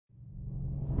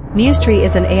MuseTree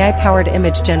is an AI-powered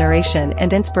image generation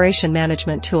and inspiration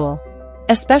management tool.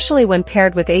 Especially when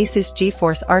paired with ASUS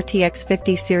GeForce RTX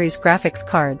 50 series graphics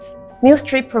cards.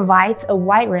 MuseTree provides a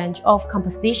wide range of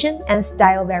composition and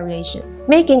style variation,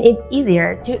 making it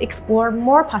easier to explore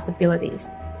more possibilities.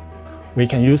 We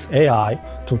can use AI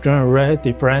to generate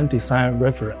different design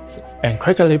references and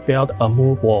quickly build a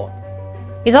mood board.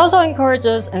 It also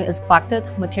encourages an expected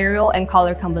material and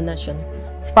color combination,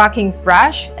 sparking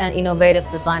fresh and innovative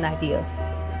design ideas.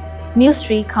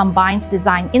 MuseTree combines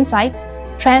design insights,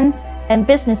 trends, and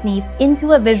business needs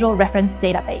into a visual reference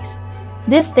database.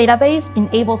 This database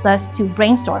enables us to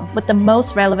brainstorm with the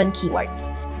most relevant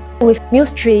keywords. With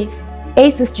MuseTree,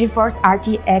 ASUS GeForce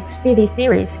RTX 50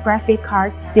 series graphic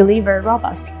cards deliver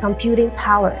robust computing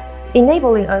power,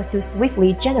 enabling us to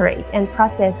swiftly generate and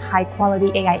process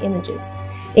high-quality AI images,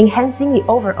 enhancing the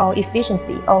overall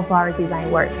efficiency of our design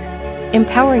work.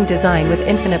 Empowering design with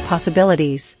infinite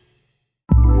possibilities.